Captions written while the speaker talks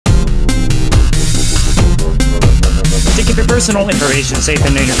keep your personal information safe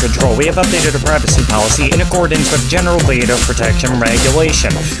and under control, we have updated our privacy policy in accordance with General Data Protection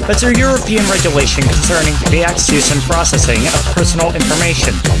Regulation. That's our European regulation concerning the access, use, and processing of personal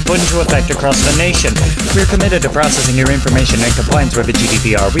information, put into effect across the nation. We are committed to processing your information in compliance with the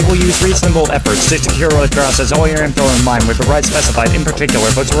GDPR. We will use reasonable efforts to securely process all your info in line with the rights specified, in particular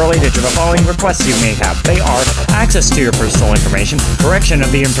those related to the following requests you may have. They are access to your personal information, correction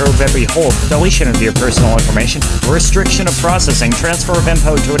of the info that we hold, deletion of your personal information, restriction of processing, transfer of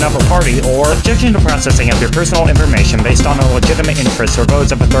info to another party, or objection to processing of your personal information based on a legitimate interest or those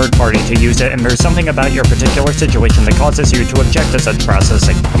of a third party to use it, and there's something about your particular situation that causes you to object to such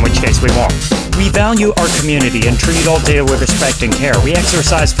processing, in which case we won't. We value our community and treat all data with respect and care. We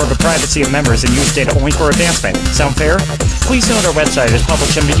exercise for the privacy of members and use data only for advancement. Sound fair? Please note our website is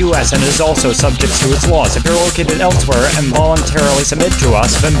published in the US and is also subject to its laws. If you're located elsewhere and voluntarily submit to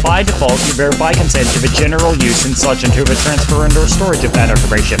us, then by default you thereby consent to the general use and such and to the transfer and or storage of that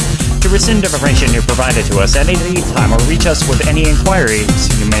information. To rescind information you provided to us at any time or reach us with any inquiries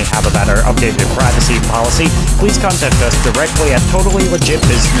you may have about our updated privacy policy, please contact us directly at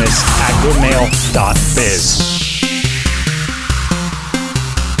totallylegitbusiness@goodmail.biz.